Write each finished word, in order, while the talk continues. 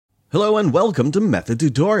Hello and welcome to Method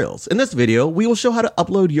Tutorials. In this video, we will show how to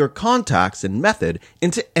upload your contacts in Method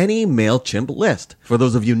into any MailChimp list. For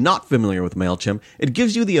those of you not familiar with MailChimp, it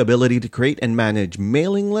gives you the ability to create and manage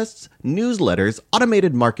mailing lists, newsletters,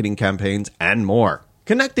 automated marketing campaigns, and more.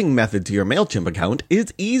 Connecting Method to your MailChimp account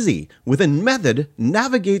is easy. Within Method,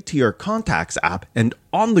 navigate to your Contacts app, and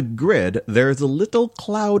on the grid, there is a little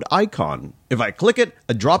cloud icon. If I click it,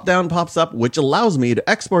 a drop-down pops up which allows me to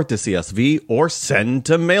export to CSV or send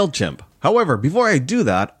to MailChimp. However, before I do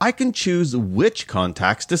that, I can choose which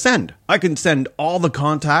contacts to send. I can send all the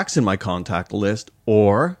contacts in my contact list,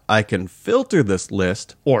 or I can filter this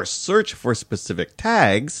list or search for specific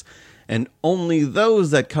tags, and only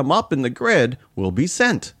those that come up in the grid will be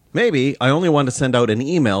sent. Maybe I only want to send out an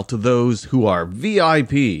email to those who are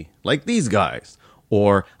VIP, like these guys.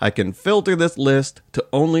 Or I can filter this list to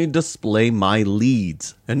only display my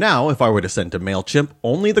leads. And now, if I were to send to MailChimp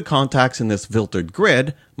only the contacts in this filtered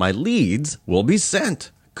grid, my leads will be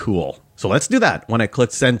sent. Cool. So let's do that. When I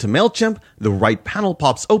click Send to MailChimp, the right panel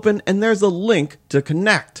pops open and there's a link to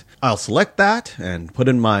connect. I'll select that and put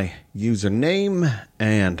in my username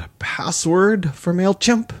and password for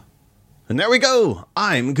MailChimp. And there we go.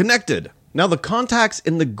 I'm connected. Now the contacts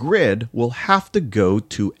in the grid will have to go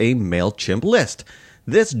to a MailChimp list.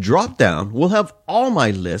 This drop-down will have all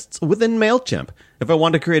my lists within MailChimp. If I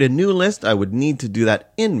want to create a new list, I would need to do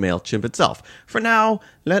that in MailChimp itself. For now,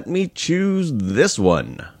 let me choose this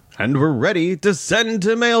one. And we're ready to send to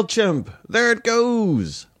MailChimp. There it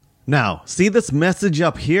goes. Now, see this message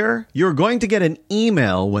up here? You're going to get an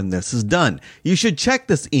email when this is done. You should check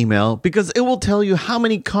this email because it will tell you how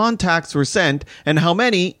many contacts were sent and how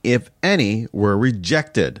many, if any, were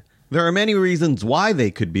rejected. There are many reasons why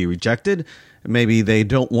they could be rejected. Maybe they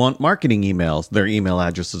don't want marketing emails, their email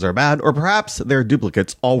addresses are bad, or perhaps there are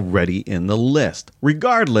duplicates already in the list.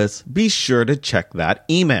 Regardless, be sure to check that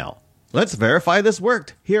email. Let's verify this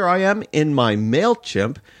worked. Here I am in my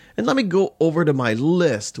MailChimp. And let me go over to my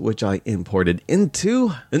list, which I imported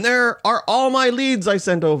into. And there are all my leads I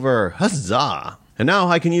sent over. Huzzah! And now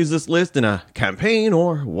I can use this list in a campaign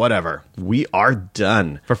or whatever. We are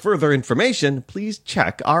done. For further information, please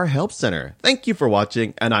check our Help Center. Thank you for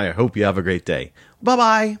watching, and I hope you have a great day.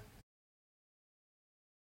 Bye-bye.